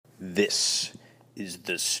This is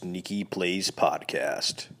the Sneaky Plays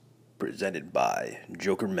Podcast, presented by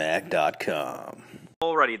JokerMag.com.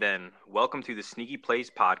 Alrighty then, welcome to the Sneaky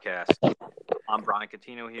Plays Podcast. I'm Brian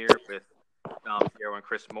Catino here with Dom Fierro and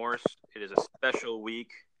Chris Morris. It is a special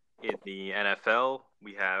week in the NFL.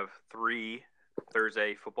 We have 3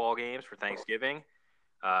 Thursday football games for Thanksgiving.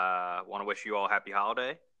 Want to wish you all happy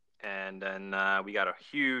holiday. And then we got a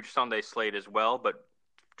huge Sunday slate as well. But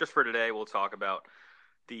just for today, we'll talk about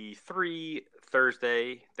the 3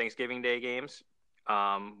 Thursday Thanksgiving Day games.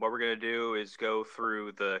 What we're going to do is go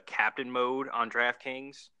through the captain mode on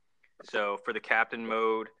DraftKings. So for the captain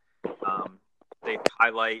mode, they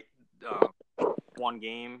highlight one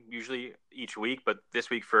game usually each week, but this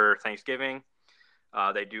week for Thanksgiving,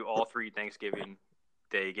 they do all 3 Thanksgiving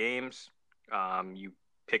Day games. You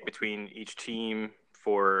pick between each team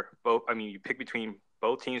for both. You pick between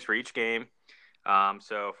both teams for each game.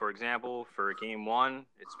 So, for example, for game 1,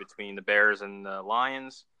 it's between the Bears and the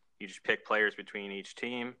Lions. You just pick players between each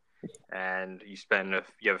team, and you have a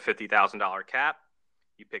 $50,000 cap.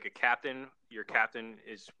 You pick a captain. Your captain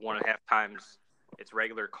is 1.5 times its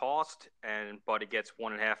regular cost, but it gets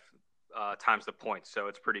 1.5 times the points. So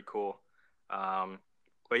it's pretty cool.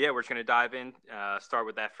 But yeah, we're just gonna dive in. Start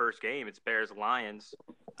with that first game. It's Bears Lions.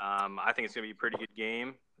 I think it's gonna be a pretty good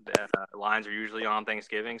game. The Lions are usually on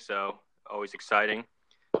Thanksgiving, so always exciting.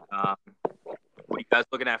 What are you guys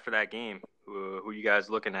looking at for that game? Who are you guys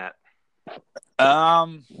looking at? I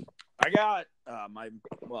got my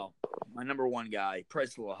number one guy,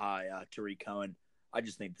 price a little high, Tariq Cohen. I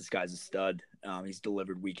just think this guy's a stud. He's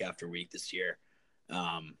delivered week after week this year.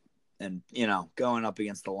 And, going up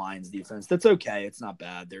against the Lions defense, that's okay. It's not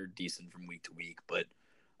bad. They're decent from week to week. But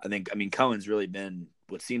Cohen's really been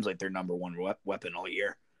what seems like their number one weapon all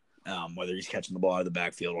year, whether he's catching the ball out of the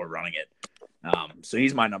backfield or running it. So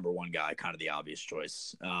he's my number one guy, kind of the obvious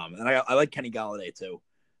choice. And I like Kenny Golladay too.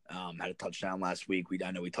 Had a touchdown last week.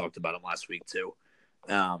 I know we talked about him last week too.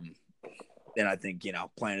 And I think,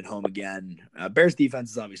 playing at home again, Bears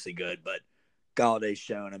defense is obviously good, but Galladay's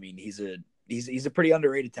shown, he's a pretty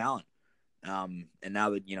underrated talent. And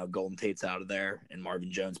now that, Golden Tate's out of there and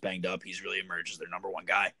Marvin Jones banged up, he's really emerged as their number one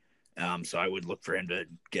guy. So I would look for him to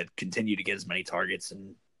continue to get as many targets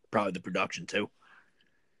and probably the production too.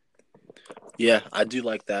 Yeah, I do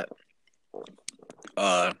like that.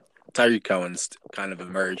 Tyreek Cohen's kind of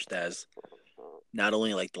emerged as not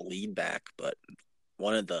only like the lead back, but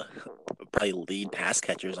one of the probably lead pass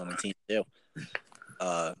catchers on the team too.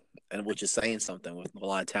 And which is saying something with a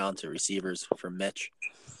lot of talented receivers for Mitch.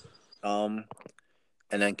 And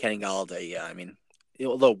then Kenny Golladay,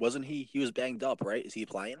 although wasn't he was banged up, right? Is he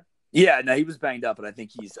playing? Yeah, no, he was banged up, but I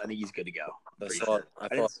think he's good to go. I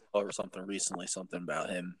thought something recently, something about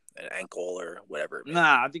him, an ankle or whatever.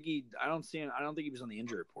 Nah, I don't think he was on the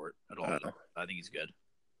injury report at all. I think he's good.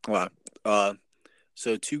 Well,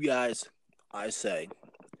 so 2 guys, I say,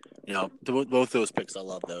 both those picks I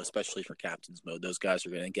love though, especially for captain's mode. Those guys are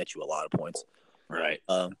going to get you a lot of points. Right.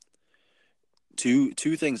 Two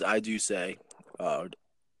things I do say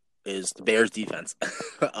is the Bears defense.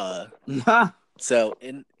 So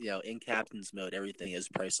in captain's mode, everything is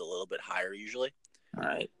priced a little bit higher usually. All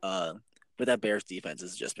right. But that Bears defense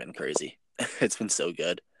has just been crazy. It's been so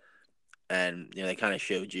good. And they kind of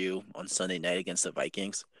showed you on Sunday night against the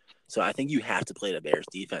Vikings. So I think you have to play the Bears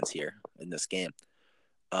defense here in this game.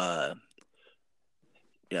 They're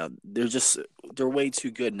way too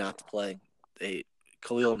good not to play.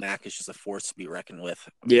 Khalil Mack is just a force to be reckoned with.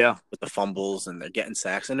 Yeah. With the fumbles, and they're getting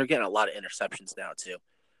sacks, and they're getting a lot of interceptions now too.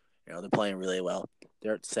 They're playing really well.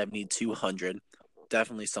 They're at 7,200.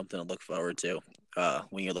 Definitely something to look forward to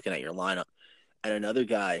when you're looking at your lineup. And another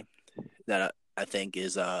guy that I think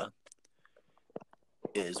is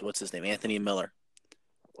what's his name? Anthony Miller.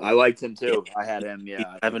 I liked him too. I had him. Yeah,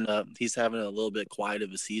 he's having a little bit quiet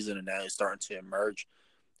of a season, and now he's starting to emerge.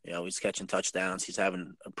 He's catching touchdowns. He's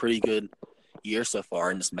having a pretty good year so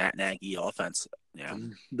far in this Matt Nagy offense.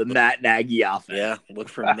 Matt Nagy offense. Yeah, look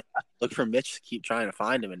for Mitch to keep trying to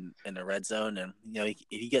find him in the red zone, and if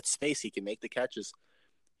he gets space, he can make the catches.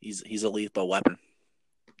 He's a lethal weapon.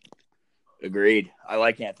 Agreed. I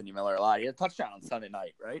like Anthony Miller a lot. He had a touchdown on Sunday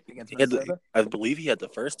night, right? Against Minnesota? I believe he had the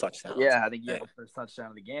first touchdown. Yeah, I think he had the first touchdown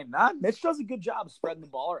of the game. Mitch does a good job of spreading the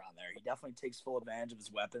ball around there. He definitely takes full advantage of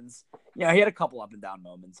his weapons. He had a couple up and down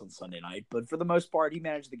moments on Sunday night, but for the most part, he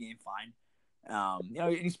managed the game fine.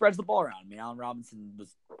 And he spreads the ball around. Allen Robinson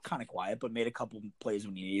was kind of quiet, but made a couple plays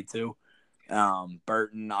when he needed to.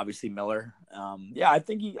 Burton, obviously Miller. I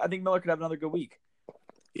think Miller could have another good week.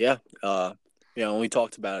 Yeah. And we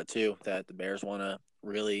talked about it too, that the Bears want to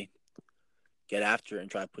really get after it and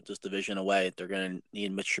try to put this division away. They're going to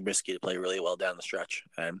need Mitch Trubisky to play really well down the stretch.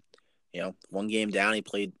 And, one game down, he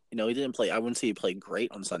played, he didn't play, I wouldn't say he played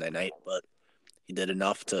great on Sunday night, but he did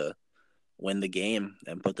enough to win the game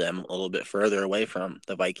and put them a little bit further away from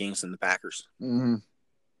the Vikings and the Packers. Mm-hmm.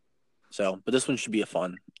 So, but this one should be a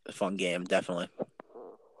fun game, definitely.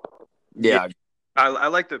 Yeah. I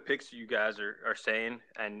like the picks you guys are saying,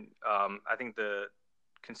 and I think the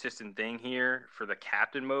consistent thing here for the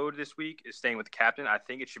captain mode this week is staying with the captain. I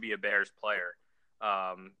think it should be a Bears player,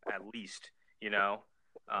 at least, and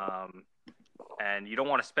you don't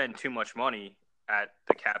want to spend too much money at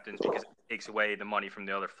the captains because it takes away the money from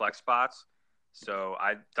the other flex spots. So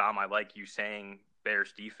Dom, I like you saying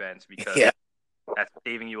Bears defense because that's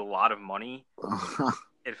saving you a lot of money.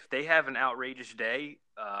 If they have an outrageous day,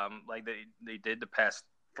 like they did the past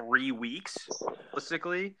 3 weeks,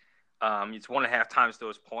 realistically, it's 1.5 times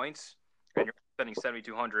those points, and you're spending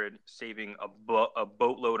 $7,200, saving a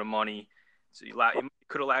boatload of money. So it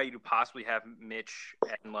could allow you to possibly have Mitch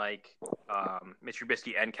and Mitch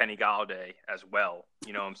Trubisky and Kenny Galladay as well.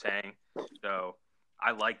 You know what I'm saying? So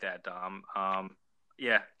I like that, Dom.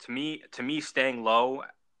 To me, staying low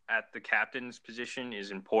at the captain's position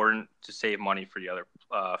is important to save money for the other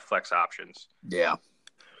flex options. Yeah.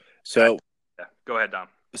 So go ahead, Dom.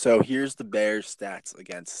 So here's the Bears stats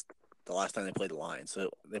against the last time they played the Lions. So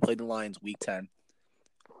they played the Lions week 10,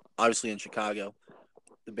 obviously in Chicago.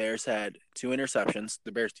 The Bears had 2 interceptions.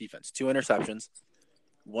 The Bears defense, 2 interceptions,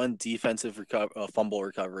 1 defensive fumble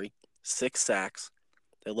recovery, 6 sacks.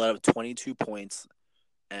 They let up 22 points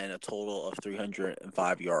and a total of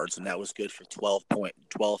 305 yards, and that was good for 12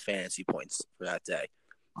 fantasy points for that day.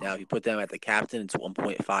 Now, if you put them at the captain, it's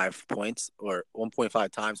 1.5 points or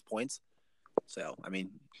 1.5 times points. So, I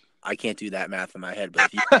mean, I can't do that math in my head, but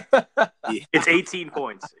if it's 18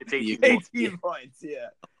 points. It's 18 points,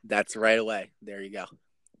 yeah. That's right away. There you go.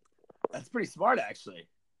 That's pretty smart, actually.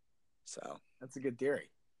 So that's a good theory.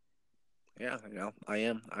 Yeah, I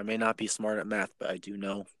am. I may not be smart at math, but I do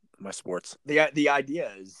know my sports. The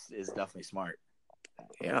idea is definitely smart.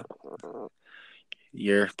 Yeah.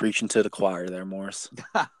 You're preaching to the choir there, Morris.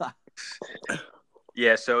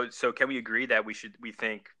 Yeah, so can we agree that we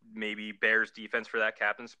think maybe Bears defense for that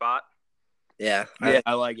captain spot? Yeah.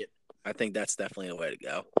 I like it. I think that's definitely the way to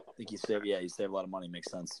go. I think you save a lot of money.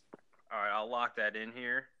 Makes sense. All right, I'll lock that in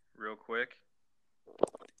here real quick.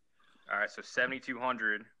 All right, so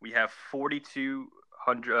 $7,200. We have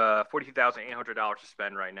 $42,800 to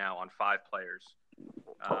spend right now on 5 players.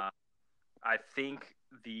 I think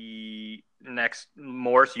the next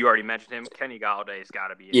Morris, you already mentioned him. Kenny Galladay's got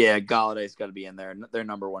to be in. Yeah, Galladay's got to be in there. Their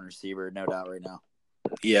number 1 receiver, no doubt, right now.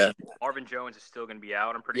 Yeah. Marvin Jones is still going to be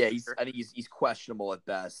out. I'm pretty sure. I think he's questionable at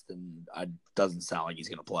best, and it doesn't sound like he's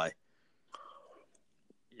going to play.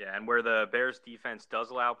 Yeah, and where the Bears defense does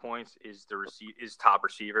allow points is top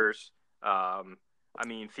receivers. I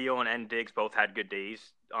mean, Thielen and Diggs both had good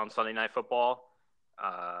days on Sunday Night Football.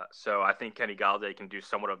 So I think Kenny Galladay can do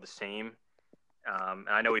somewhat of the same. And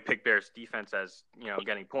I know we picked Bears defense as,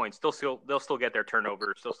 getting points. They'll still get their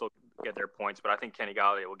turnovers, they'll still get their points, but I think Kenny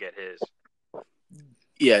Galladay will get his.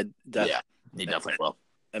 Yeah, he definitely will.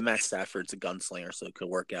 And Matt Stafford's a gunslinger, so it could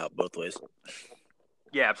work out both ways.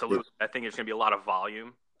 Yeah, absolutely. I think there's going to be a lot of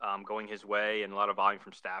volume going his way and a lot of volume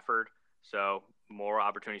from Stafford. So more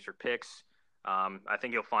opportunities for picks. I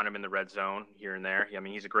think you'll find him in the red zone here and there. I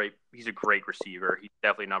mean, he's a great receiver. He's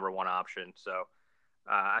definitely number 1 option. So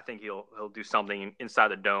I think he'll do something inside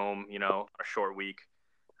the dome, a short week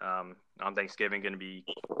on Thanksgiving, going to be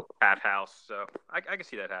at house. So I can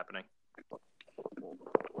see that happening.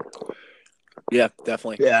 Yeah,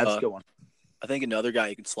 definitely. Yeah, that's a good one. I think another guy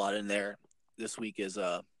you can slot in there this week is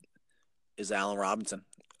Allen Robinson.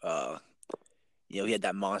 He had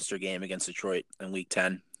that monster game against Detroit in Week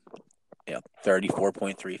 10.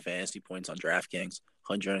 34.3 fantasy points on DraftKings,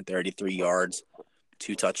 133 yards,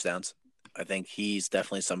 2 touchdowns. I think he's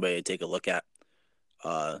definitely somebody to take a look at,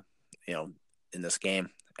 in this game.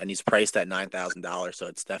 And he's priced at $9,000, so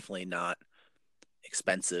it's definitely not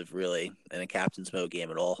expensive, really, in a captain's mode game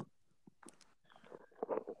at all.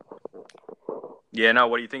 Yeah, no,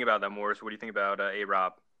 what do you think about that, Morris? What do you think about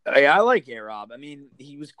A-Rob? I like A-Rob. I mean,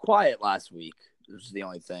 he was quiet last week. This is the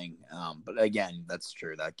only thing. But again, that's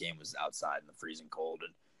true. That game was outside in the freezing cold,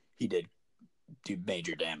 and he did do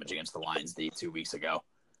major damage against the Lions 2 weeks ago.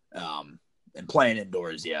 And playing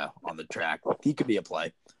indoors, on the track, he could be a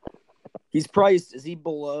play. He's priced. Is he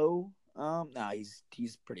below? No,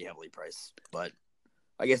 he's pretty heavily priced. But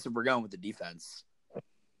I guess if we're going with the defense,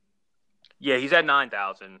 yeah, he's at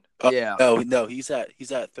 9,000. Yeah. No, he's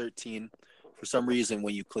at 13. For some reason,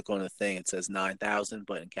 when you click on the thing, it says 9,000,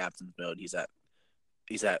 but in captain's mode, he's at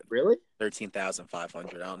He's at Really?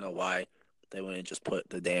 13,500. I don't know why they wouldn't just put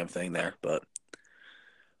the damn thing there, but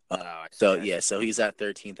I so see. yeah, so he's at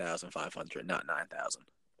 13,500, not 9,000.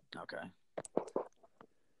 Okay.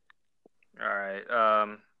 All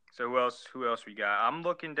right. So who else we got? I'm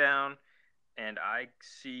looking down, and I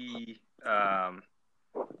see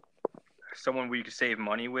someone we could save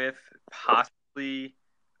money with, possibly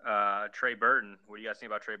Trey Burton. What do you guys think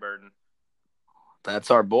about Trey Burton?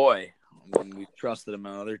 That's our boy. I mean, we've trusted him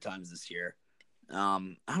other times this year. I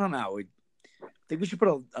don't know. Think we should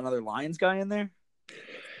put another Lions guy in there?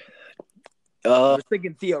 I was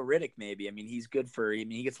thinking Theo Riddick maybe. I mean, he's good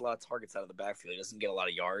he gets a lot of targets out of the backfield. He doesn't get a lot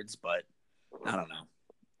of yards, but I don't know.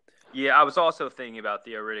 Yeah, I was also thinking about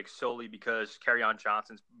Theo Riddick solely because Kerryon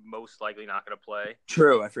Johnson's most likely not going to play.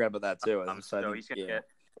 True. I forgot about that too. So he's going to get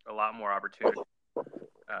a lot more opportunity.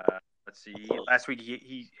 Let's see. Last week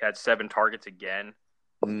he had 7 targets again.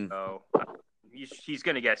 So he's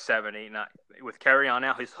going to get 7, 8, 9. With Kerryon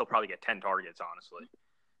now, he'll probably get 10 targets, honestly.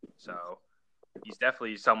 So he's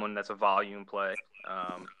definitely someone that's a volume play.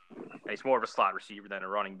 And he's more of a slot receiver than a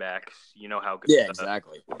running back. You know how good. Yeah,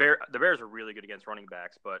 exactly. The Bears are really good against running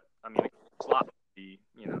backs, but I mean, slot, they'll be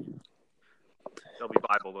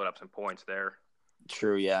liable to put up some points there.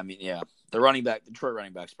 True. Yeah. I mean, yeah. The Detroit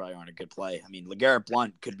running backs probably aren't a good play. I mean, LeGarrette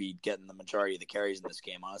Blount could be getting the majority of the carries in this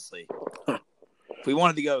game, honestly. If we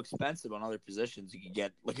wanted to go expensive on other positions, you could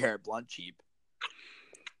get LeGarrette Blount cheap.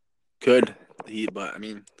 But I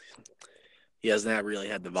mean, he hasn't really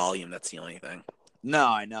had the volume. That's the only thing. No,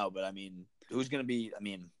 I know, but I mean, who's going to be? I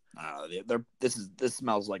mean, I don't know. This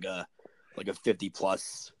smells like a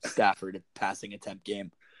 50+ Stafford passing attempt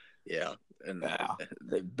game. Yeah, and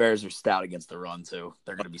the Bears are stout against the run too.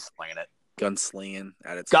 They're going to be slinging it. Gunslinging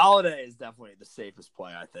at its. Golladay is definitely the safest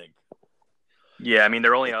play, I think. Yeah, I mean,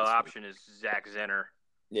 their only option is Zach Zenner.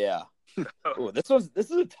 Yeah. Ooh, this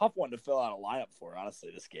is a tough one to fill out a lineup for, honestly.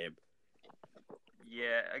 This game.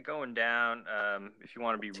 Yeah, going down. If you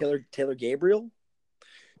want to be Taylor Gabriel.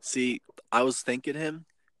 See, I was thinking him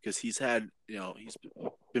because he's been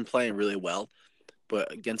playing really well,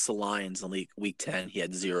 but against the Lions in week 10, he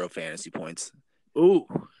had 0 fantasy points. Ooh,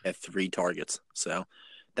 at 3 targets. So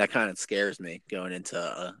that kind of scares me going into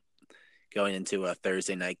a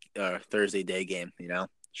Thursday day game.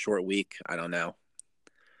 Short week. I don't know.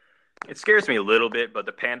 It scares me a little bit, but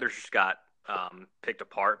the Panthers just got picked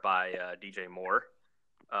apart by DJ Moore.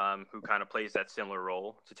 Who kind of plays that similar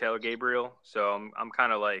role to Taylor Gabriel. So I'm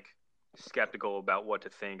kind of like skeptical about what to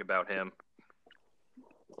think about him.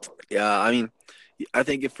 Yeah, I mean, I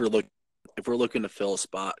think if we're looking to fill a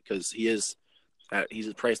spot, because he's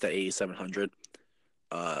priced at 8,700.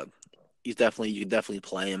 You can definitely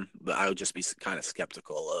play him, but I would just be kind of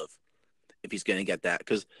skeptical of if he's going to get that.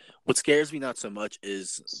 Because what scares me not so much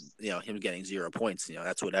is him getting 0 points.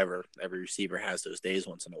 That's whatever every receiver has those days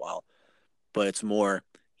once in a while. But it's more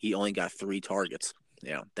he only got 3 targets.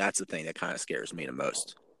 That's the thing that kind of scares me the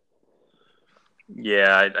most.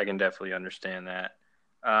 Yeah, I can definitely understand that.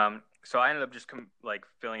 So I ended up just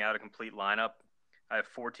filling out a complete lineup. I have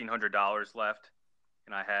 $1,400 left,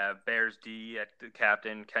 and I have Bears D at the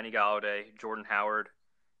captain, Kenny Golladay, Jordan Howard,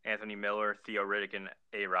 Anthony Miller, Theo Riddick, and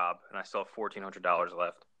A-Rob, and I still have $1,400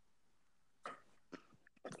 left.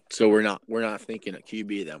 So we're not thinking at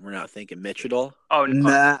QB then. We're not thinking Mitch at all. Oh,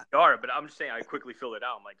 nah. But I'm just saying I quickly filled it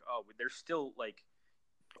out. I'm like, there's still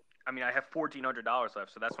I have $1,400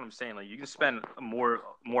 left, so that's what I'm saying. Like, you can spend more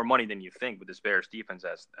money than you think with this Bears defense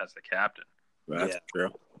as the captain. That's true.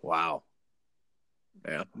 Wow.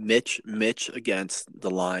 Yeah, Mitch against the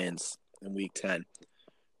Lions in Week 10,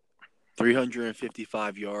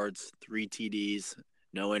 355 yards, 3 TDs,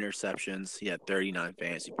 no interceptions. He had 39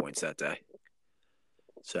 fantasy points that day.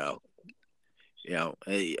 So,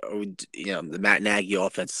 the Matt Nagy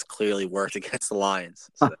offense clearly worked against the Lions.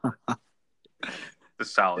 So.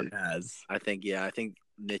 It's solid. It has. I think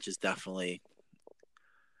Mitch is definitely.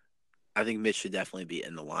 I think Mitch should definitely be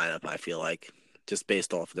in the lineup. I feel like just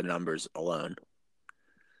based off the numbers alone.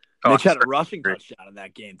 Mitch had a rushing touchdown in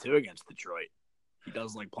that game too against Detroit. He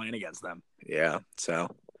does like playing against them. Yeah,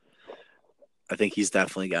 so I think he's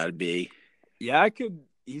definitely got to be. Yeah,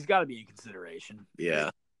 he's got to be in consideration.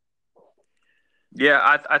 Yeah.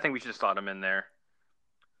 Yeah, I think we should slot him in there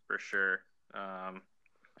for sure. I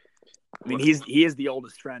mean, he is the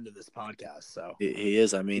oldest friend of this podcast, so he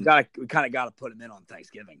is. I mean, we kind of got to put him in on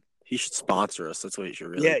Thanksgiving. He should sponsor us. That's what he should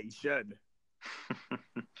really. Yeah, he should.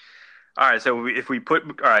 All right,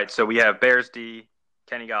 so we have Bears D,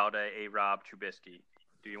 Kenny Golladay, A-Rob, Trubisky.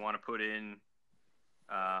 Do you want to put in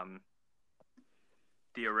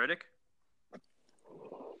Theo Riddick?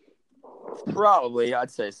 Probably,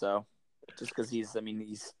 I'd say so. just because he's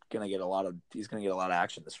gonna get a lot of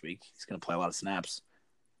action this week. He's gonna play a lot of snaps.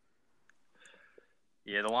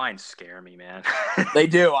 Yeah, the Lions scare me, man. They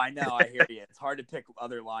do. I know. I hear you. It's hard to pick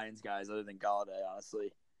other Lions guys other than Galladay,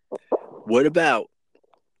 honestly. What about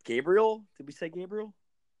Gabriel? Did we say Gabriel?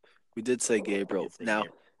 we did say Gabriel. Now,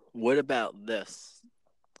 what about this?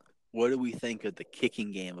 What do we think of the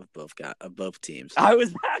kicking game of both teams? I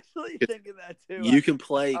was actually thinking that too. You can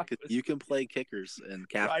play kickers and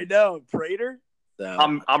captain. I know, Prater.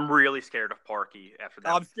 So, I'm really scared of Parkey after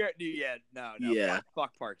that. I'm scared. Yeah, no. Yeah.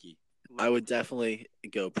 Fuck Parkey. I would definitely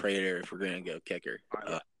go Prater if we're going to go kicker.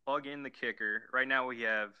 All right, plug in the kicker. Right now we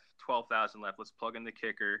have 12,000 left. Let's plug in the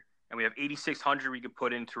kicker, and we have 8,600 we could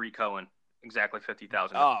put in Tariq Cohen. Exactly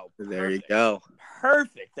 50,000. Oh, there you go.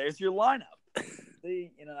 Perfect. There's your lineup.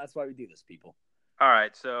 See, that's why we do this, people. All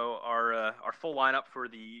right, so our full lineup for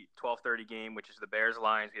the 12:30 game, which is the Bears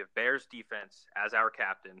Lions. We have Bears defense as our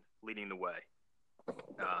captain leading the way.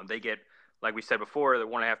 They get, like we said before, the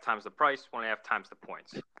 1.5 times the price, 1.5 times the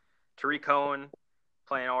points. Tariq Cohen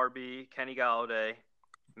playing RB, Kenny Galladay,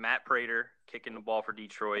 Matt Prater kicking the ball for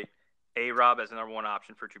Detroit, A-Rob as the number one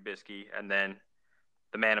option for Trubisky, and then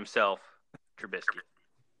the man himself, Trubisky.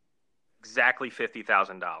 Exactly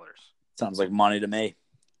 $50,000. Sounds like money to me.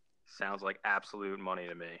 Sounds like absolute money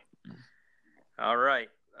to me. All right.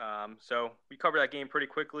 So we covered that game pretty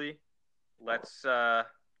quickly. Let's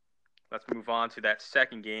move on to that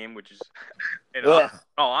second game, which is,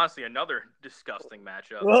 honestly, another disgusting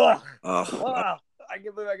matchup. I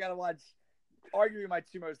can't believe I got to watch arguably my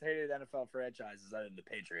two most hated NFL franchises other than the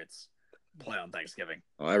Patriots play on Thanksgiving.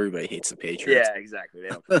 Well, everybody hates the Patriots. Yeah, exactly. They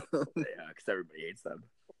don't. Because everybody hates them.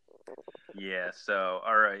 Yeah. So,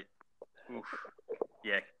 all right. Oof.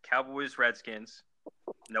 Yeah, Cowboys, Redskins.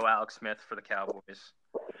 No Alex Smith for the Cowboys.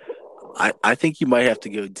 I think you might have to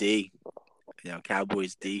go D.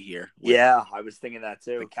 Cowboys D here. Yeah, I was thinking that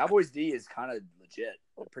too. Cowboys D is kind of legit.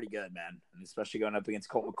 They're pretty good, man. And especially going up against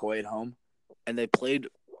Colt McCoy at home. And they played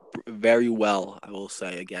very well, I will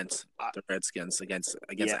say, against the Redskins. Against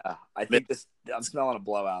yeah, I think I'm smelling a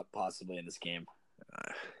blowout possibly in this game.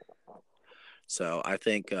 So I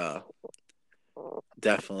think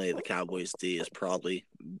definitely the Cowboys D is probably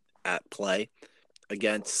at play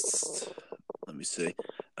against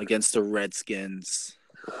the Redskins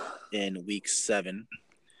in week 7.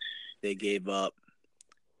 They gave up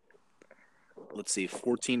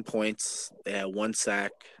 14 points. They had 1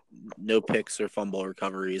 sack, no picks or fumble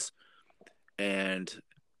recoveries, and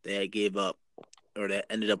they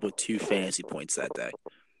ended up with 2 fantasy points that day.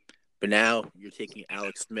 But now you're taking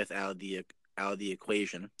Alex Smith out of the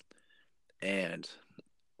equation, and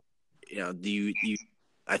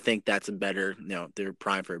I think that's a better, they're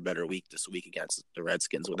primed for a better week this week against the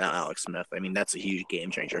Redskins without Alex Smith. I mean, that's a huge game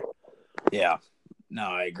changer. Yeah. No,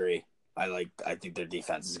 I agree. I think their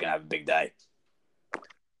defense is going to have a big day.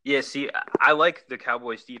 Yeah, see, I like the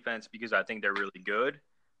Cowboys defense because I think they're really good,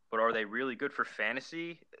 but are they really good for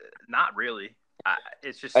fantasy? Not really.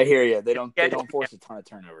 It's just I hear you. They don't force a ton of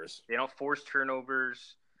turnovers. They don't force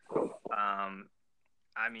turnovers.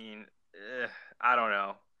 I mean, I don't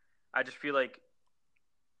know. I just feel like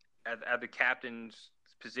at the captain's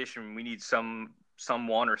position, we need someone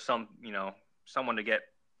or someone to get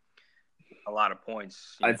a lot of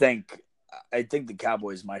points. I think the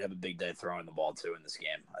Cowboys might have a big day throwing the ball too in this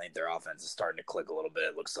game. I think their offense is starting to click a little bit,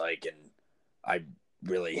 it looks like, and I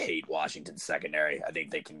really hate Washington's secondary. I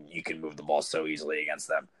think you can move the ball so easily against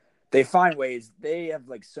them. They find ways. They have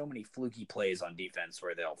so many fluky plays on defense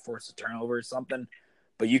where they'll force a turnover or something,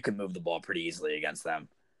 but you can move the ball pretty easily against them.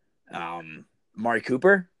 Amari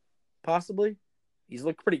Cooper, possibly. He's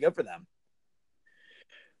looked pretty good for them.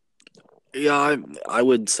 Yeah, I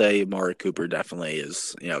would say Amari Cooper definitely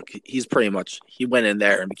is. He's pretty much he went in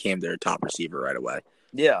there and became their top receiver right away.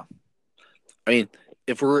 Yeah, I mean,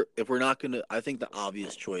 if we're not gonna, I think the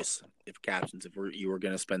obvious choice, if you were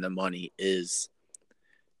gonna spend the money, is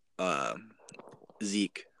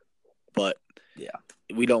Zeke, but yeah,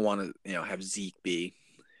 we don't want to have Zeke be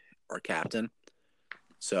our captain.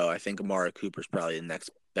 So I think Amari Cooper's probably the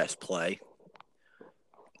next best play.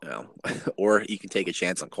 Or you can take a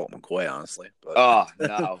chance on Colt McCoy, honestly. But... Oh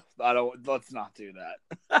no, I don't. Let's not do that.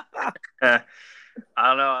 I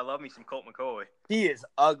don't know. I love me some Colt McCoy. He is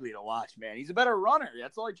ugly to watch, man. He's a better runner.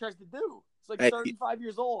 That's all he tries to do. He's like 35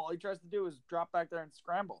 years old. All he tries to do is drop back there and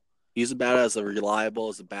scramble. He's about as reliable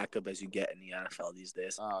as a backup as you get in the NFL these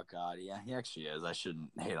days. Oh God, yeah, he actually is. I shouldn't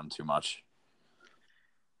hate him too much.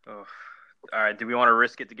 Oh. All right. Do we want to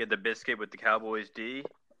risk it to get the biscuit with the Cowboys D?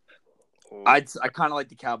 I kind of like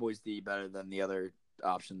the Cowboys D better than the other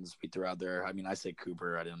options we threw out there. I mean, I say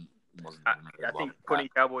Cooper. I didn't I think putting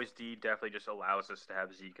Cowboys D definitely just allows us to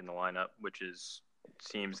have Zeke in the lineup, which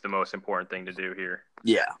seems the most important thing to do here.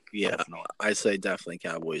 Yeah. Definitely. I say definitely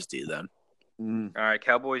Cowboys D then. All right,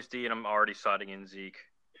 Cowboys D, and I'm already slotting in Zeke.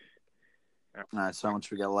 All right, so how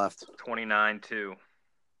much we got left? 29-2.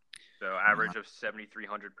 So average of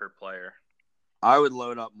 7,300 per player. I would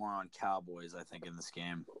load up more on Cowboys, I think, in this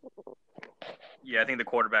game. Yeah, I think the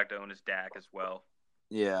quarterback to own is Dak as well.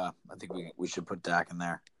 Yeah, I think we should put Dak in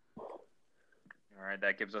there. All right,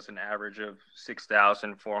 that gives us an average of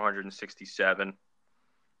 6,467.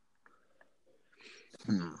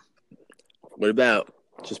 What about,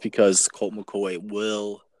 just because Colt McCoy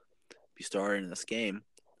will be starting in this game,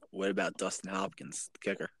 what about Dustin Hopkins, the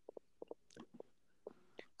kicker?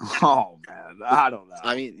 Oh, man, I don't know.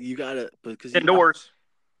 I mean, you got to – because Indoors.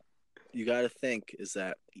 You got to think is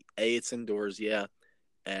that, A, it's indoors, yeah,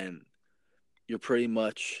 and you're pretty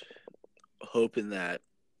much hoping that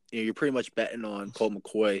 – you're pretty much betting on Colt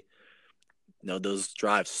McCoy, those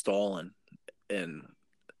drives stalling in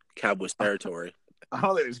Cowboys territory. I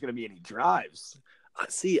don't think there's going to be any drives.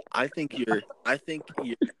 See, I think you're.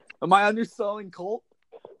 Am I underselling Colt?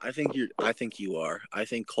 I think you are. I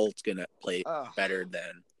think Colt's gonna play better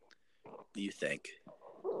than you think.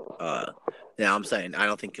 Now I'm saying I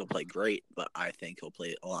don't think he'll play great, but I think he'll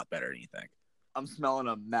play a lot better than you think. I'm smelling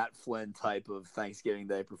a Matt Flynn type of Thanksgiving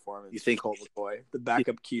Day performance. You think Colt McCoy, the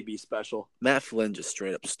backup QB special? Matt Flynn just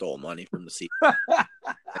straight up stole money from the seat.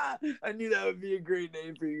 I knew that would be a great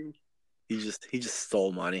name for you. He just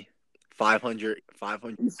stole money. 500.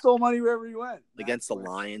 He stole money wherever he went. Against the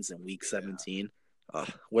Lions in Week 17. Yeah.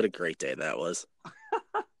 What a great day that was.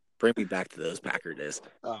 Bring me back to those Packer days.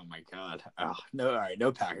 Oh my God. Oh, no, all right,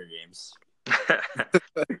 no Packer games.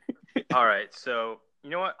 All right, so you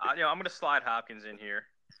know what? I'm going to slide Hopkins in here.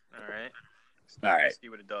 All right. See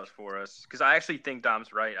what it does for us. Because I actually think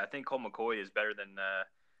Dom's right. I think Colt McCoy is better than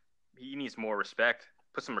he needs more respect.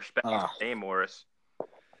 Put some respect on his name, Morris.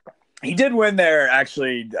 He did win there,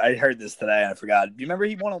 actually. I heard this today, and I forgot. Do you remember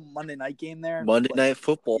he won a Monday night game there? Monday Night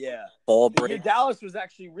Football. Yeah. Fall break. Dallas was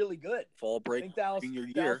actually really good. Fall break. I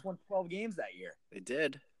think Dallas won 12 games that year. They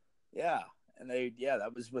did. Yeah. And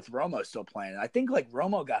that was with Romo still playing. I think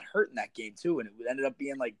Romo got hurt in that game too, and it ended up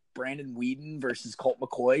being Brandon Weeden versus Colt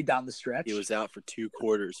McCoy down the stretch. He was out for 2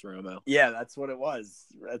 quarters, Romo. Yeah, that's what it was.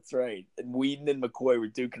 That's right. And Weeden and McCoy were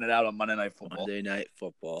duking it out on Monday Night Football. Monday Night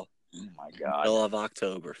Football. Oh my God. Middle of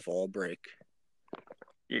October, fall break.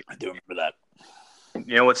 I do remember that.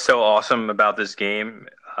 You know what's so awesome about this game?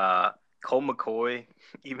 Colt McCoy,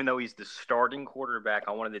 even though he's the starting quarterback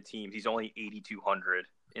on one of the teams, he's only 8,200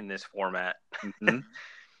 in this format. Mm-hmm.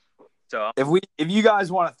 So if you guys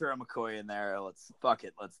want to throw McCoy in there, let's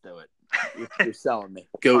do it. You're selling me.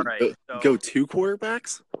 Go 2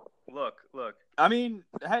 quarterbacks? Look. I mean,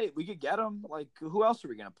 hey, we could get him. Who else are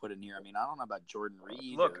we gonna put in here? I mean, I don't know about Jordan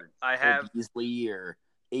Reed. Or Beasley or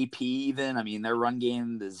AP even. I mean, their run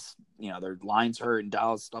game is, their line's hurt and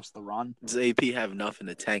Dallas stuffs the run. Does AP have enough in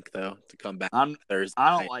the tank though to come back Thursday?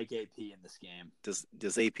 I don't like AP in this game.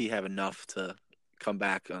 Does AP have enough to come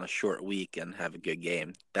back on a short week and have a good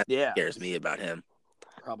game? That scares me about him.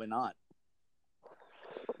 Probably not.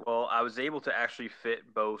 Well, I was able to actually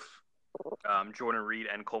fit both Jordan Reed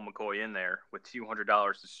and Colt McCoy in there with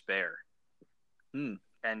 $200 to spare. And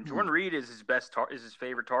Jordan Reed is his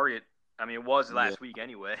favorite target. I mean, it was last week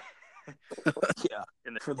anyway. Yeah.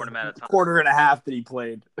 In the short amount of time. Quarter and a half that he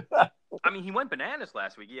played. I mean, he went bananas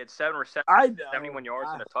last week. He had 7 receptions, 71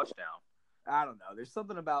 yards, and a touchdown. I don't know. There's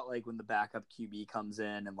something about when the backup QB comes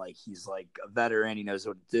in and he's a veteran, he knows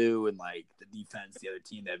what to do, and the defense, the other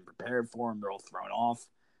team that hadn't prepared for him, they're all thrown off.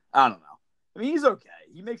 I don't know. I mean, he's okay.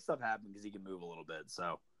 He makes stuff happen because he can move a little bit.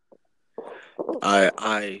 So,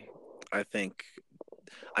 I think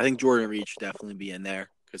Jordan Reed should definitely be in there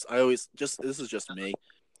because this is just me.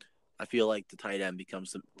 I feel like the tight end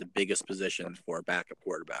becomes the biggest position for a backup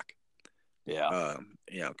quarterback. Yeah.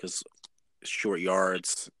 Because short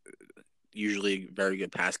yards, usually very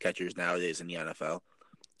good pass catchers nowadays in the NFL.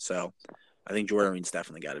 So, I think Jordan Reed's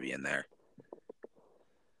definitely got to be in there.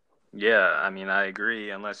 Yeah, I mean, I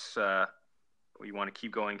agree. Unless we want to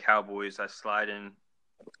keep going Cowboys, I slide in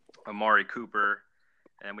Amari Cooper,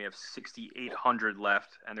 and we have 6,800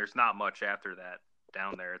 left, and there's not much after that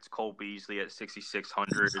down there. It's Cole Beasley at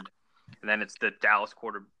 6,600, and then it's the Dallas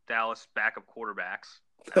backup quarterbacks.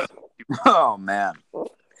 Oh, man.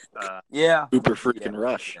 Yeah. Cooper freaking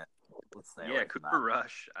Rush. Yeah, Cooper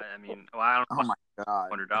Rush. I mean, I don't know. Oh, my God.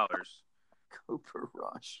 $100. Cooper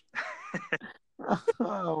Rush.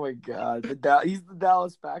 Oh, my God. He's the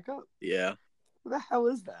Dallas backup? Yeah. Who the hell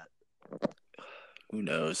is that? Who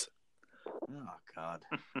knows? Oh God,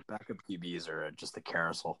 backup QBs are just a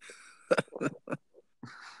carousel.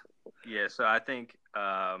 Yeah, so I think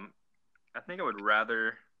I would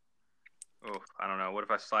rather. Oh, I don't know. What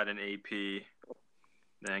if I slide in AP?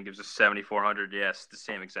 Then gives us 7,400. Yes, the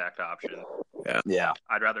same exact option. Yeah,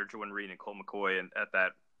 I'd rather Jordan Reed and Colt McCoy at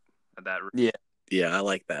that. Yeah, I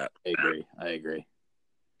like that. I agree.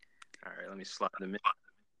 All right, let me slide them in.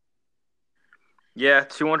 Yeah,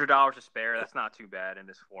 $200 to spare. That's not too bad in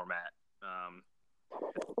this format.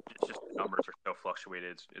 It's just the numbers are so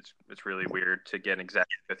fluctuated. It's really weird to get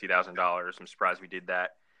exactly $50,000. I'm surprised we did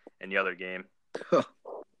that in the other game.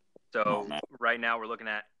 So right now we're looking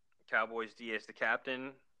at Cowboys D as the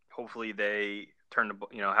captain. Hopefully they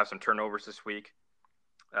have some turnovers this week.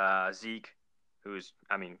 Zeke.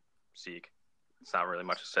 Zeke. It's not really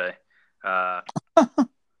much to say.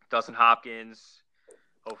 Dustin Hopkins.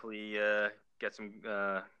 Hopefully get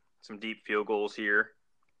some deep field goals here.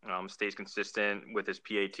 Stays consistent with his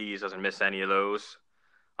PATs. Doesn't miss any of those.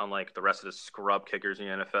 Unlike the rest of the scrub kickers in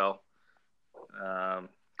the NFL.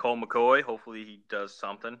 Cole McCoy. Hopefully he does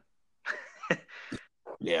something.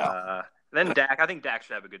 Yeah. Then Dak. I think Dak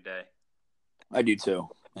should have a good day. I do too.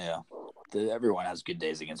 Yeah. Everyone has good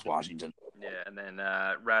days against Washington. Yeah, and then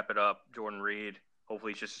wrap it up, Jordan Reed.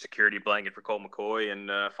 Hopefully he's just a security blanket for Colt McCoy and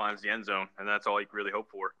finds the end zone, and that's all you can really hope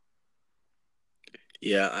for.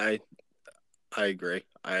 Yeah, I agree.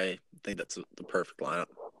 I think that's the perfect lineup.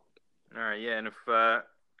 All right, yeah, and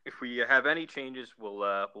if we have any changes,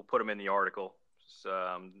 we'll put them in the article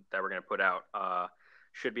that we're going to put out.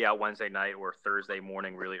 Should be out Wednesday night or Thursday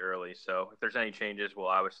morning really early. So if there's any changes, we'll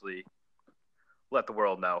obviously let the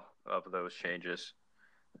world know of those changes.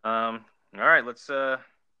 All right, let's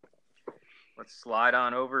slide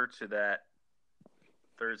on over to that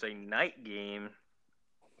Thursday night game,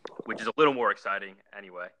 which is a little more exciting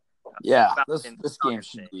anyway. Yeah, this game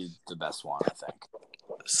should be the best one, I think.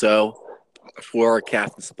 So, for our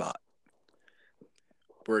captain spot,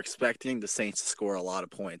 we're expecting the Saints to score a lot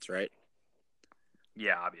of points, right?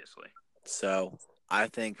 Yeah, obviously. So, I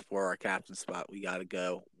think for our captain spot, we got to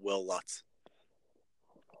go Will Lutz,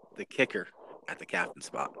 the kicker at the captain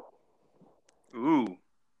spot. Ooh.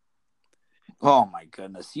 Oh my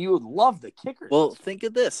goodness, you love the kicker. Well, think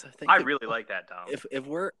of this. I really like that, Tom. If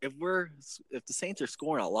the Saints are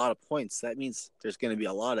scoring a lot of points, that means there's going to be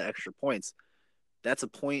a lot of extra points. That's a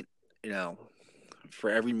point, for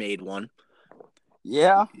every made one.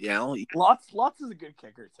 Yeah. Lutz is a good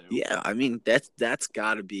kicker too. Yeah, I mean that's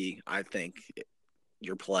got to be, I think,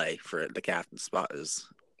 your play for the captain spot is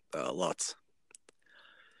Lutz.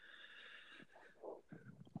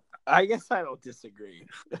 I guess I don't disagree.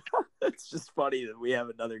 It's just funny that we have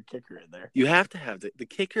another kicker in there. You have to have the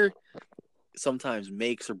kicker. Sometimes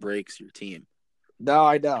makes or breaks your team. No,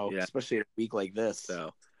 I know, especially in a week like this.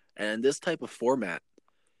 So, and this type of format,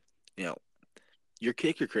 your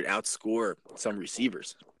kicker could outscore some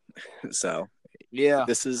receivers. So, yeah,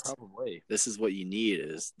 this is probably what you need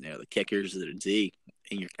is the kickers that are D,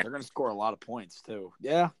 and they're going to score a lot of points too.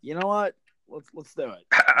 Yeah, you know what? Let's do it.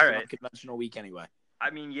 All right, conventional week anyway. I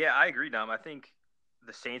mean, yeah, I agree, Dom. I think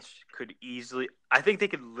the Saints could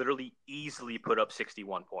literally easily put up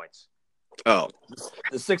 61 points. Oh,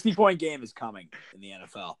 the 60-point game is coming in the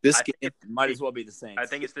NFL. This game might as well be the Saints. I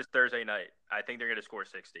think it's this Thursday night. I think they're going to score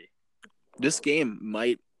 60. This game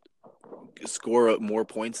might score more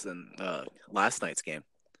points than last night's game.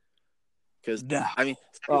 Because I mean,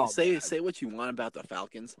 say what you want about the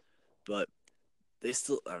Falcons, but they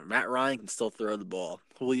still Matt Ryan can still throw the ball.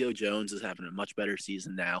 Julio Jones is having a much better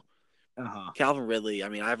season now. Calvin Ridley, I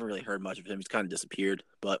mean, I haven't really heard much of him. He's kind of disappeared,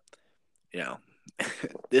 but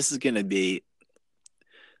this is going to be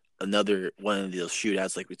another one of those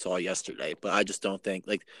shootouts like we saw yesterday. But I just don't think,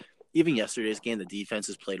 even yesterday's game, the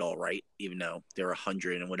defenses played all right, even though there were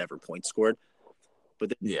 100 and whatever points scored.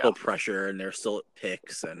 But there's still pressure, and they're still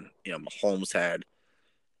picks, and Mahomes had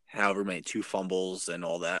however many 2 fumbles and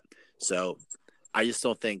all that. So I just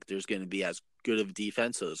don't think there's going to be as good of a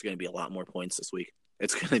defense. So there's going to be a lot more points this week.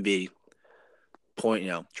 It's going to be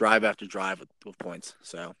drive after drive with points.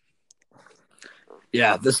 So.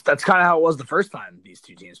 Yeah, that's kind of how it was the first time these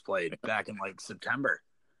two teams played back in September.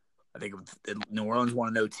 I think New Orleans won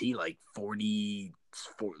an OT 40.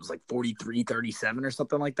 It was 43-37 or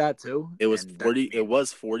something like that too. It was 40. It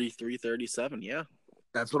was 43-37. Yeah,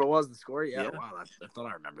 that's what it was. The score. Yeah. Wow. I thought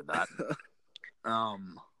I remembered that.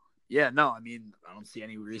 Yeah. No. I mean, I don't see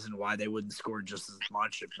any reason why they wouldn't score just as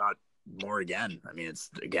much, if not more. Again, I mean,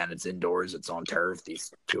 it's indoors. It's on turf.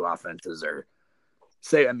 These two offenses are.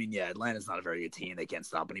 Atlanta's not a very good team. They can't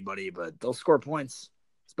stop anybody, but they'll score points,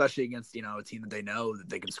 especially against a team that they know that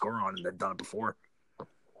they can score on, and they've done it before.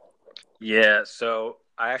 Yeah, so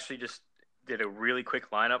I actually just did a really quick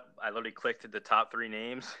lineup. I literally clicked at the top 3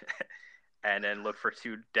 names and then looked for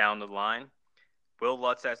 2 down the line. Will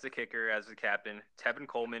Lutz as the kicker, as the captain. Tevin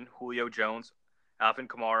Coleman, Julio Jones, Alvin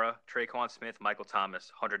Kamara, Traquan Smith, Michael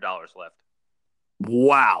Thomas. $100 left.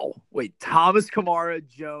 Wow. Wait, Thomas Kamara,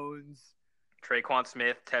 Jones, Traquan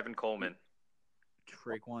Smith, Tevin Coleman.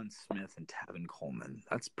 Traquan Smith, and Tevin Coleman.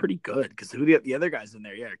 That's pretty good because who the other guys in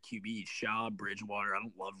there? Yeah, QB, Shaw, Bridgewater. I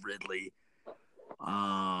don't love Ridley.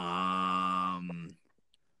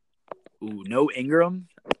 No Ingram.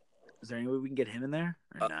 Is there any way we can get him in there?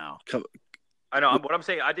 Or no. I know what I'm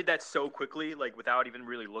saying. I did that so quickly, like without even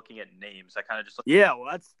really looking at names. I kind of just Yeah,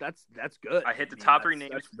 well, that's good. I hit the top 3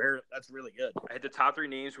 names. That's really good. I hit the top 3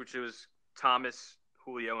 names, which was Thomas,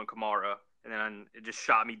 Julio, and Kamara, and then it just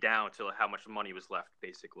shot me down to how much money was left,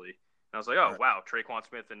 basically. And I was like, oh wow, Traquan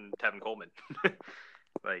Smith and Tevin Coleman.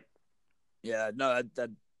 Like, yeah, no,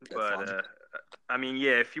 that's but I mean,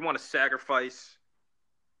 yeah, if you want to sacrifice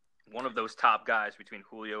one of those top guys between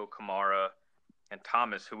Julio, Kamara, and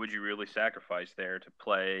Thomas, who would you really sacrifice there to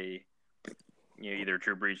play, either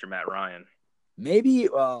Drew Brees or Matt Ryan? Maybe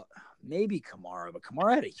Kamara, but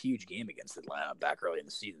Kamara had a huge game against Atlanta back early in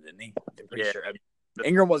the season, didn't he? I'm pretty sure. I mean,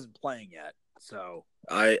 Ingram wasn't playing yet, so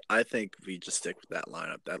I think we just stick with that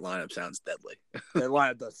lineup. That lineup sounds deadly. that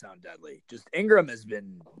lineup does sound deadly. Just Ingram has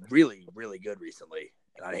been really, really good recently,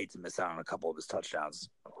 and I'd hate to miss out on a couple of his touchdowns.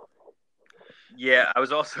 Yeah, I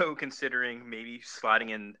was also considering maybe sliding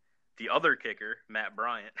in the other kicker, Matt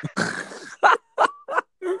Bryant.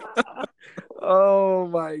 Oh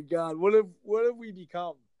my God! What have we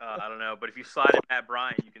become? I don't know, but if you slide in Matt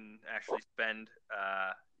Bryant, you can actually spend.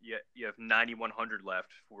 You have 9,100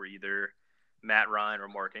 left for either Matt Ryan or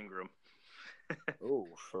Mark Ingram. Oh,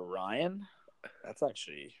 for Ryan, that's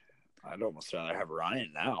actually. I'd almost rather have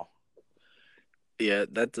Ryan now. Yeah,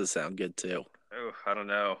 that does sound good too. Oh, I don't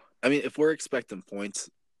know. I mean, if we're expecting points,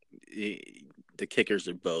 the kickers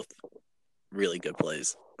are both really good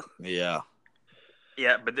plays. Yeah.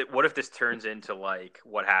 Yeah, but what if this turns into like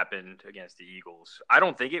what happened against the Eagles? I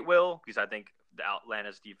don't think it will because I think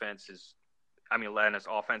Atlanta's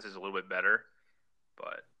offense is a little bit better,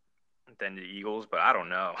 but than the Eagles. But I don't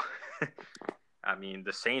know. I mean,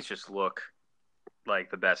 the Saints just look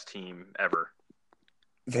like the best team ever.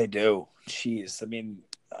 They do. Jeez, I mean,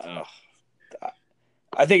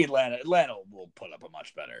 I think Atlanta will put up a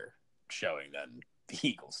much better showing than the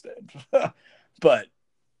Eagles did. But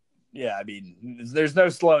yeah, I mean, there's no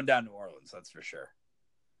slowing down New Orleans, that's for sure.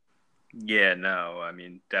 Yeah, no, I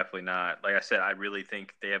mean, definitely not. Like I said, I really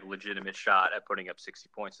think they have a legitimate shot at putting up 60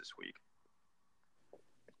 points this week.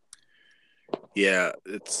 Yeah,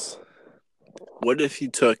 what if you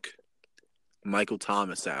took Michael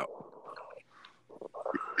Thomas out,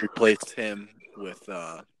 replaced him with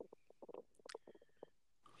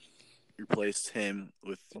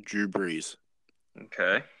Drew Brees?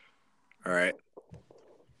 Okay. All right.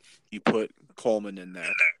 You put Coleman in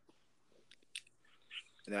there.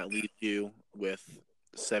 And that leaves you with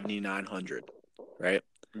 7,900, right?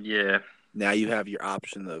 Yeah. Now you have your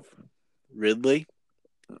option of Ridley.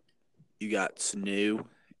 You got Sanu.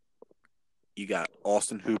 You got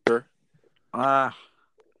Austin Hooper. I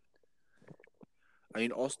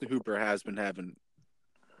mean, Austin Hooper has been having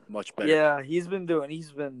much better. Yeah, he's been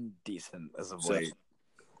decent as of late.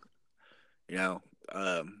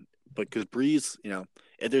 But because Brees,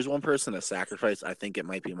 if there's one person to sacrifice, I think it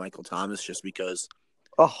might be Michael Thomas, just because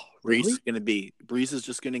really? Brees is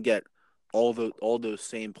just gonna get all those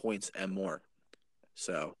same points and more.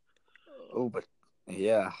 So. But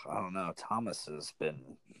yeah, I don't know. Thomas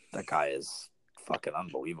that guy is fucking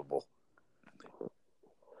unbelievable.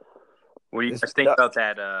 What do you guys think about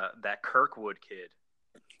that Kirkwood kid?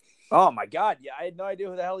 Oh my God! Yeah, I had no idea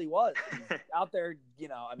who the hell he was. He's out there,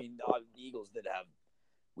 I mean, the Eagles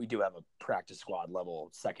we do have a practice squad level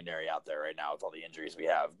secondary out there right now with all the injuries we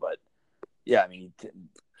have. But yeah, I mean, it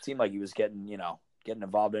seemed like he was getting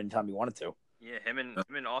involved anytime he wanted to. Yeah, him and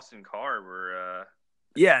Austin Carr were.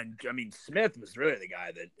 Yeah, and I mean, Smith was really the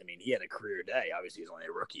guy that. I mean, he had a career day. Obviously, he's only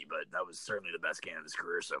a rookie, but that was certainly the best game of his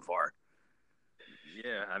career so far.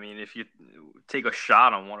 Yeah, I mean, if you take a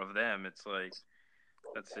shot on one of them, it's like,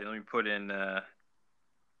 let's see. Let me put in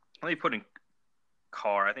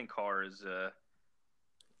Carr. I think Carr is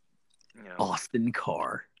Austin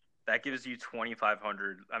Carr. That gives you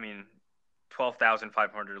 2,500. I mean,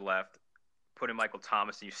 12,500 left. Put in Michael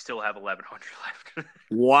Thomas, and you still have 1,100 left.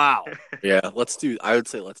 Wow. Yeah, I would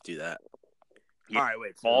say let's do that. Yeah. All right,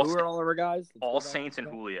 wait. So who are all of our guys? All Saints and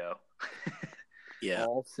Julio. Yeah.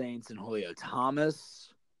 All Saints and Julio.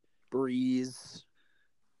 Thomas, Brees.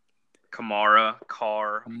 Kamara,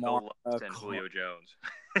 Carr, Kamara, Phil Lutz, and Carr. Julio Jones.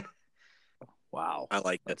 Wow. I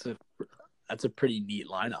like that. That's a pretty neat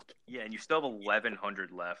lineup. Yeah, and you still have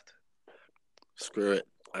 1,100 left. Screw it.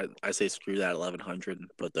 I say screw that 1,100 and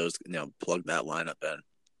put those, plug that lineup in.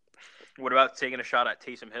 What about taking a shot at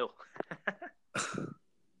Taysom Hill?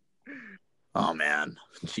 Oh, man.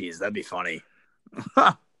 Jeez, that'd be funny.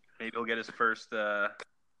 Maybe he'll get his first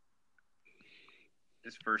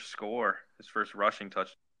score, his first rushing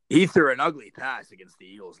touch. He threw an ugly pass against the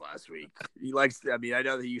Eagles last week. He likes. I mean, I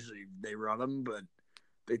know they run him, but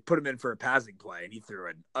they put him in for a passing play, and he threw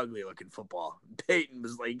an ugly looking football. Peyton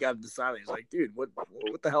was like, he got him to the sideline. He's like, dude, what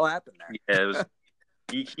the hell happened there? Yeah, it was.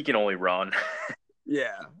 he can only run.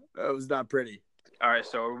 Yeah, that was not pretty. All right,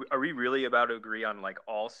 so are we really about to agree on like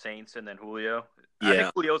all Saints and then Julio? I Yeah.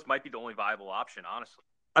 think Julio's might be the only viable option, honestly.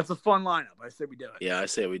 That's a fun lineup. I say we do it. Yeah, I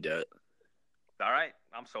say we do it. All right,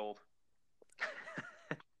 I'm sold.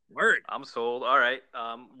 Word. I'm sold. All right.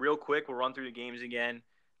 Real quick, we'll run through the games again.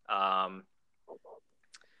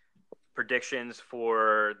 Predictions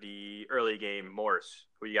for the early game. Morris,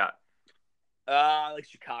 who you got? I like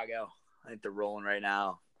Chicago. I think they're rolling right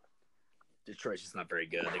now. Detroit's just not very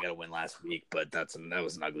good. They got to win last week, but that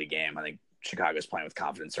was an ugly game. I think Chicago's playing with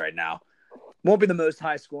confidence right now. Won't be the most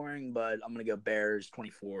high scoring, but I'm going to go Bears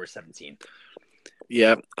 24-17.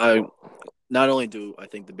 Yeah, I not only do I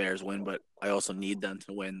think the Bears win, but I also need them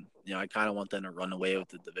to win. I kind of want them to run away with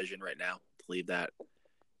the division right now. To leave that,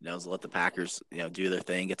 to let the Packers, do their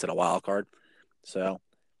thing, get to the wild card. So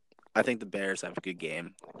I think the Bears have a good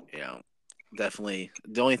game. Definitely.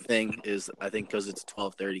 The only thing is, I think because it's a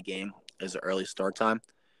 12:30 game is the early start time,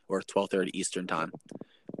 or 12:30 Eastern time.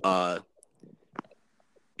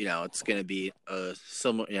 It's going to be a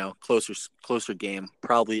similar, closer game.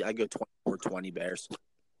 Probably I go 24-20 Bears.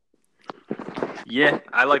 Yeah,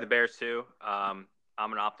 I like the Bears too. I'm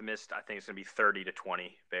an optimist. I think it's going to be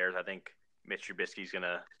 30-20 Bears. I think Mitch Trubisky's going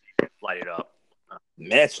to light it up.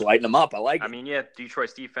 Mitch, lighten them up. I like it. I mean, yeah,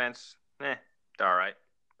 Detroit's defense, they're all right.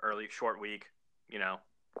 Early, short week,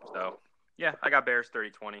 So, yeah, I got Bears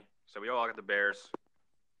 30-20. So we all got the Bears.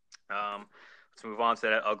 Let's move on to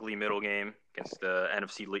that ugly middle game against the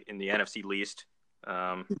NFC least.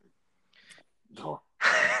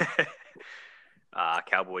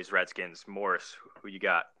 Cowboys, Redskins. Morris, who you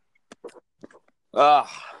got? I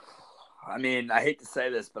mean, I hate to say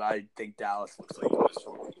this, but I think Dallas looks like the most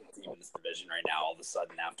formidable team in this division right now. All of a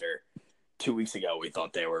sudden, after 2 weeks ago, we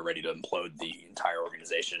thought they were ready to implode the entire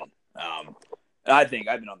organization. I think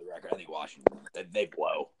I've been on the record. I think Washington they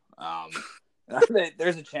blow.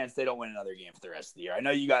 There's a chance they don't win another game for the rest of the year. I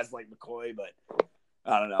know you guys like McCoy, but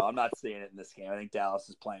I don't know. I'm not seeing it in this game. I think Dallas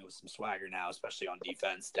is playing with some swagger now, especially on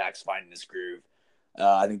defense. Dak's finding his groove.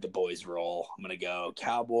 I think the boys roll. I'm going to go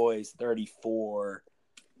Cowboys 34,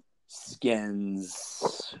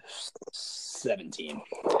 Skins 17.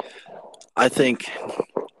 I think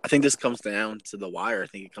this comes down to the wire. I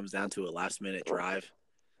think it comes down to a last-minute drive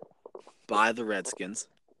by the Redskins,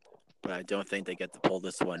 but I don't think they get to pull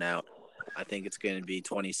this one out. I think it's going to be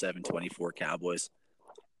 27-24 Cowboys.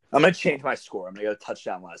 I'm going to change my score. I'm going to go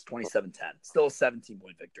touchdown last, 27-10. Still a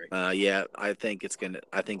 17-point victory. Yeah, I think it's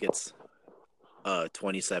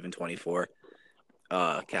 27-24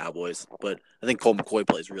 Cowboys. But I think Colt McCoy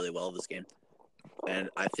plays really well this game. And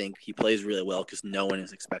I think he plays really well because no one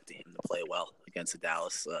is expecting him to play well against the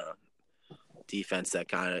Dallas defense that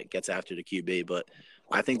kind of gets after the QB. But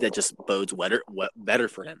I think that just bodes better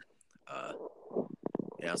for him.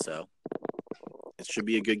 So it should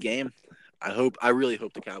be a good game. I really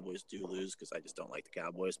hope the Cowboys do lose because I just don't like the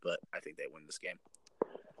Cowboys, but I think they win this game.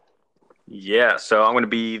 Yeah, so I'm going to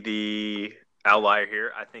be the outlier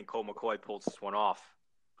here. I think Colt McCoy pulls this one off.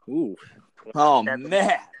 Ooh. Oh, man.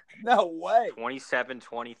 No way.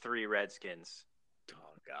 27-23 Redskins. Oh,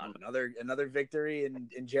 God. Another victory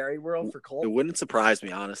in Jerry World for Colt? It wouldn't surprise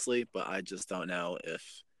me, honestly, but I just don't know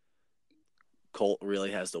if Colt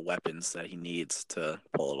really has the weapons that he needs to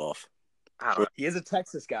pull it off. I don't know. He is a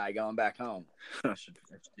Texas guy going back home. I should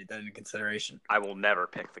take that into consideration. I will never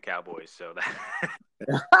pick the Cowboys, so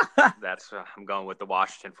that's I'm going with the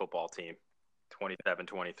Washington football team,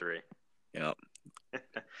 27-23. Yep.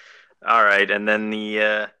 All right, and then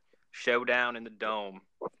the showdown in the Dome.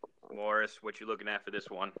 Morris, what you looking at for this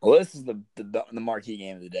one? Well, this is the marquee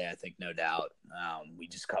game of the day, I think, no doubt. We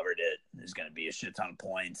just covered it. There's going to be a shit ton of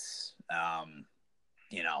points.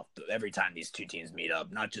 Every time these two teams meet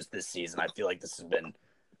up, not just this season, I feel like this has been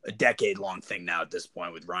a decade-long thing now at this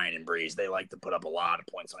point with Ryan and Breeze. They like to put up a lot of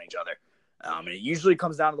points on each other. And it usually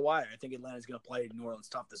comes down to the wire. I think Atlanta's going to play New Orleans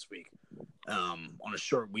tough this week on a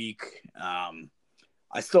short week.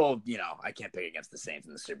 I still, I can't pick against the Saints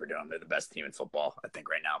in the Superdome. They're the best team in football, I think,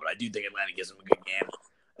 right now. But I do think Atlanta gives them a good game.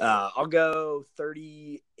 I'll go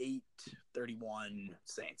 38-31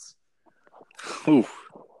 Saints. Oof.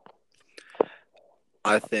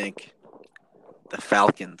 I think the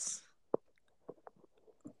Falcons.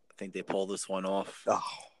 I think they pull this one off. Oh.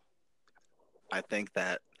 I think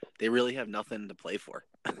that they really have nothing to play for.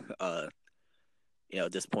 At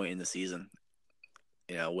this point in the season,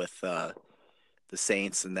 with the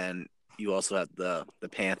Saints, and then you also have the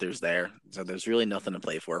Panthers there. So there's really nothing to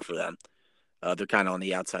play for them. They're kind of on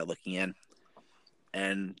the outside looking in.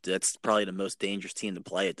 And that's probably the most dangerous team to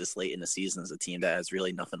play at this late in the season, is a team that has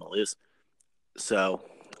really nothing to lose. So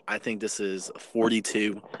I think this is a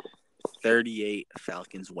 42-38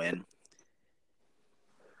 Falcons win.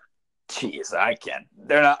 Jeez, I can't.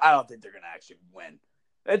 They're not. I don't think they're going to actually win.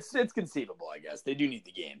 It's conceivable, I guess. They do need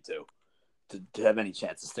the game to have any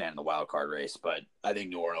chance to stay in the wild card race. But I think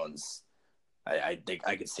New Orleans. I think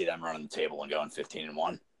I could see them running the table and going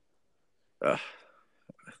 15-1.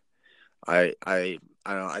 I don't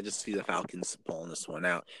know. I just see the Falcons pulling this one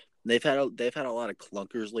out. They've had a lot of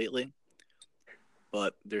clunkers lately,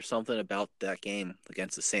 but there's something about that game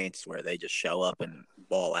against the Saints where they just show up and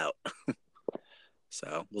ball out.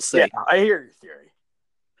 So we'll see. Yeah, I hear your theory.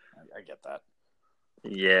 I get that.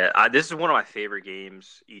 Yeah, this is one of my favorite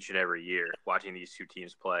games each and every year. Watching these two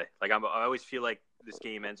teams play, I always feel like this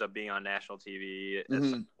game ends up being on national TV at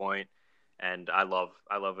some point. And I love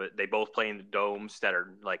it. They both play in the domes that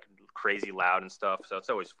are like crazy loud and stuff, so it's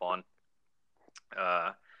always fun.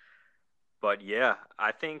 But yeah,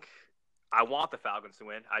 I think I want the Falcons to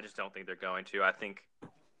win. I just don't think they're going to. I think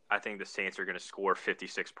the Saints are going to score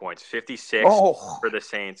 56 points. 56 for the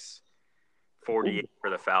Saints, 48 for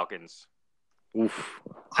the Falcons. Oof.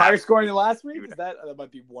 Higher scoring than last week? Is that might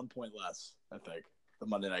be 1 point less, I think. The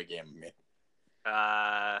Monday night game with me.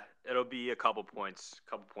 It'll be a couple points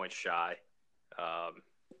shy.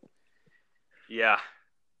 Yeah,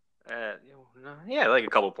 like a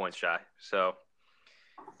couple points shy. So,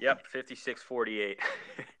 yep, 56-48,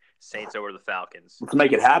 Saints over the Falcons. Let's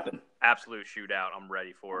make it happen. Absolute shootout. I'm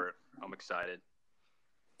ready for it. I'm excited.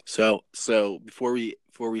 So before we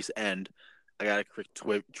end, I got a quick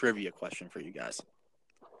trivia question for you guys.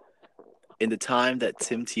 In the time that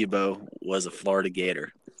Tim Tebow was a Florida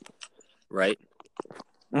Gator, right?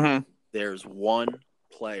 Mm-hmm. There's one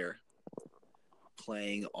player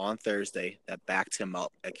playing on Thursday that backed him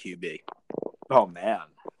up at QB. Oh, man.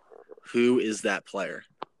 Who is that player?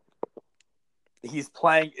 He's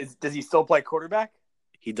playing. Does he still play quarterback?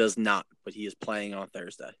 He does not, but he is playing on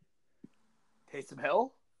Thursday. Taysom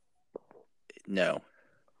Hill? No.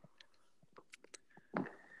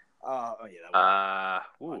 Oh, yeah. That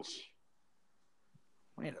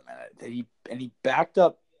Wait a minute. He backed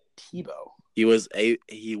up Tebow. He was a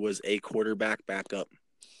quarterback backup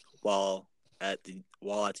while at the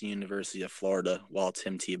University of Florida while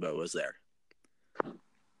Tim Tebow was there.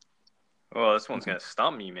 Oh, this one's gonna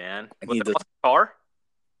stump me, man. And Was it Austin Carr?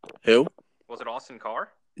 Who? Was it Austin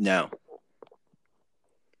Carr? No.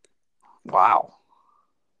 Wow.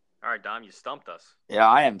 All right, Dom, you stumped us. Yeah,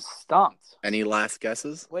 I am stumped. Any last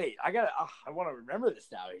guesses? Wait, I want to remember this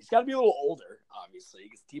now. He's got to be a little older, obviously,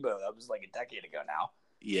 because Tebow, that was like a decade ago now.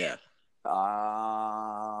 Yeah.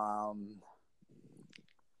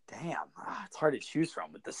 Damn, it's hard to choose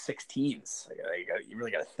from with the 6 teams. You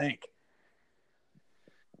really got to think.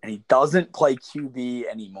 And he doesn't play QB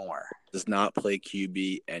anymore. Does not play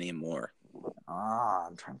QB anymore.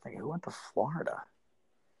 I'm trying to think. Who went to Florida?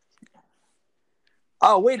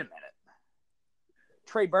 Oh, wait a minute.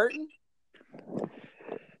 Trey Burton?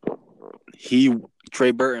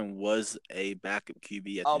 Trey Burton was a backup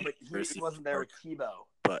QB at but he wasn't there with Tebow.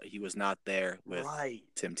 But he was not there with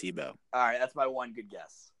Tim Tebow. All right, that's my one good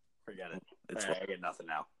guess. Forget it. I get nothing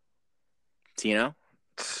now. Tino?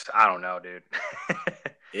 I don't know, dude.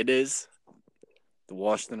 It is the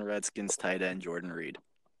Washington Redskins tight end Jordan Reed.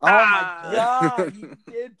 Oh, my God. He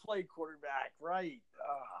did play quarterback, right.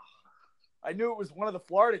 I knew it was one of the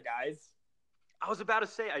Florida guys. I was about to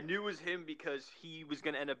say I knew it was him because he was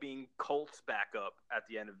going to end up being Colts backup at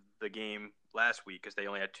the end of the game last week because they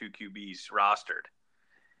only had 2 QBs rostered.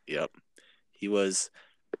 Yep. He was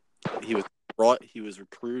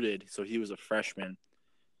recruited, so he was a freshman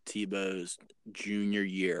Tebow's junior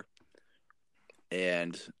year.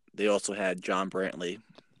 And they also had John Brantley,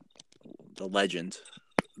 the legend,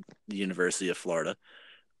 the University of Florida.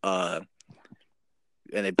 And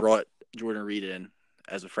they brought Jordan Reed in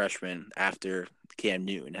as a freshman after Cam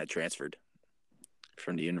Newton had transferred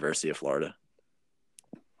from the University of Florida.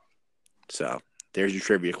 So there's your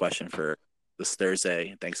trivia question for this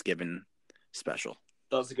Thursday Thanksgiving special.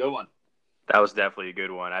 That was a good one. That was definitely a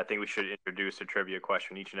good one. I think we should introduce a trivia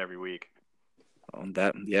question each and every week.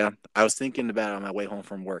 I was thinking about it on my way home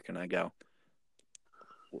from work, and I go,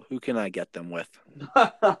 who can I get them with?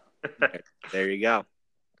 There you go.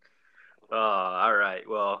 All right.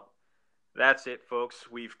 Well, that's it,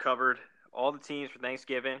 folks. We've covered all the teams for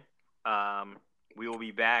Thanksgiving. We will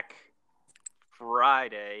be back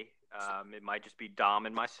Friday. It might just be Dom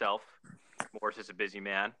and myself. Morris is a busy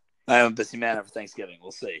man. I am a busy man after Thanksgiving.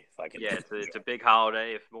 We'll see if I can. Yeah, it's a big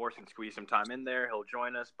holiday. If Morris can squeeze some time in there, he'll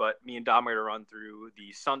join us. But me and Dom are going to run through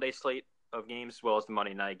the Sunday slate of games as well as the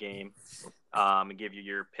Monday night game, and give you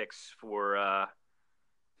your picks for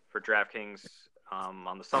DraftKings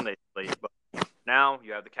on the Sunday slate. But now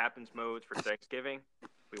you have the captain's modes for Thanksgiving.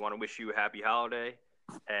 We want to wish you a happy holiday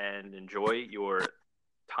and enjoy your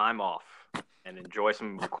time off and enjoy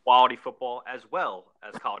some quality football as well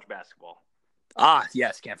as college basketball.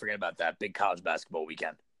 Yes, can't forget about that big college basketball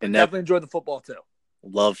weekend. And Definitely enjoy the football too,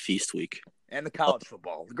 love Feast Week and the college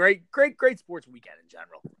football. Great sports weekend in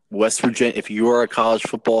general. West Virginia. If you are a college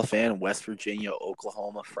football fan, West Virginia,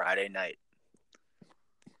 Oklahoma, Friday night.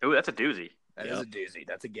 Ooh, that's a doozy. That is a doozy.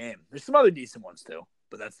 That's a game. There's some other decent ones too,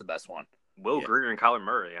 but that's the best one. Will Greer and Kyler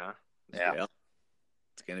Murray, huh? Yeah.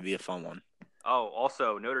 It's gonna be a fun one. Oh,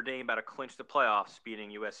 also Notre Dame about to clinch the playoffs,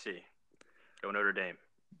 beating USC. Go Notre Dame.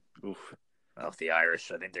 Oof. Well, if the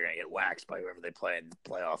Irish, I think they're going to get waxed by whoever they play in the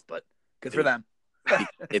playoff, but good for them.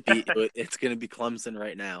 It's going to be Clemson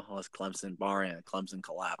right now, unless Clemson, barring a Clemson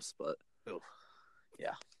collapse. But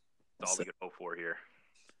yeah, that's all we can hope for here.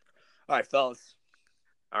 All right, fellas.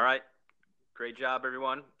 All right, great job,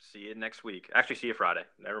 everyone. See you next week. Actually, see you Friday.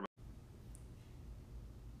 Never mind.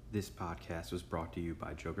 This podcast was brought to you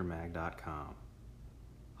by JokerMag.com,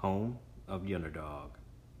 home of the underdog.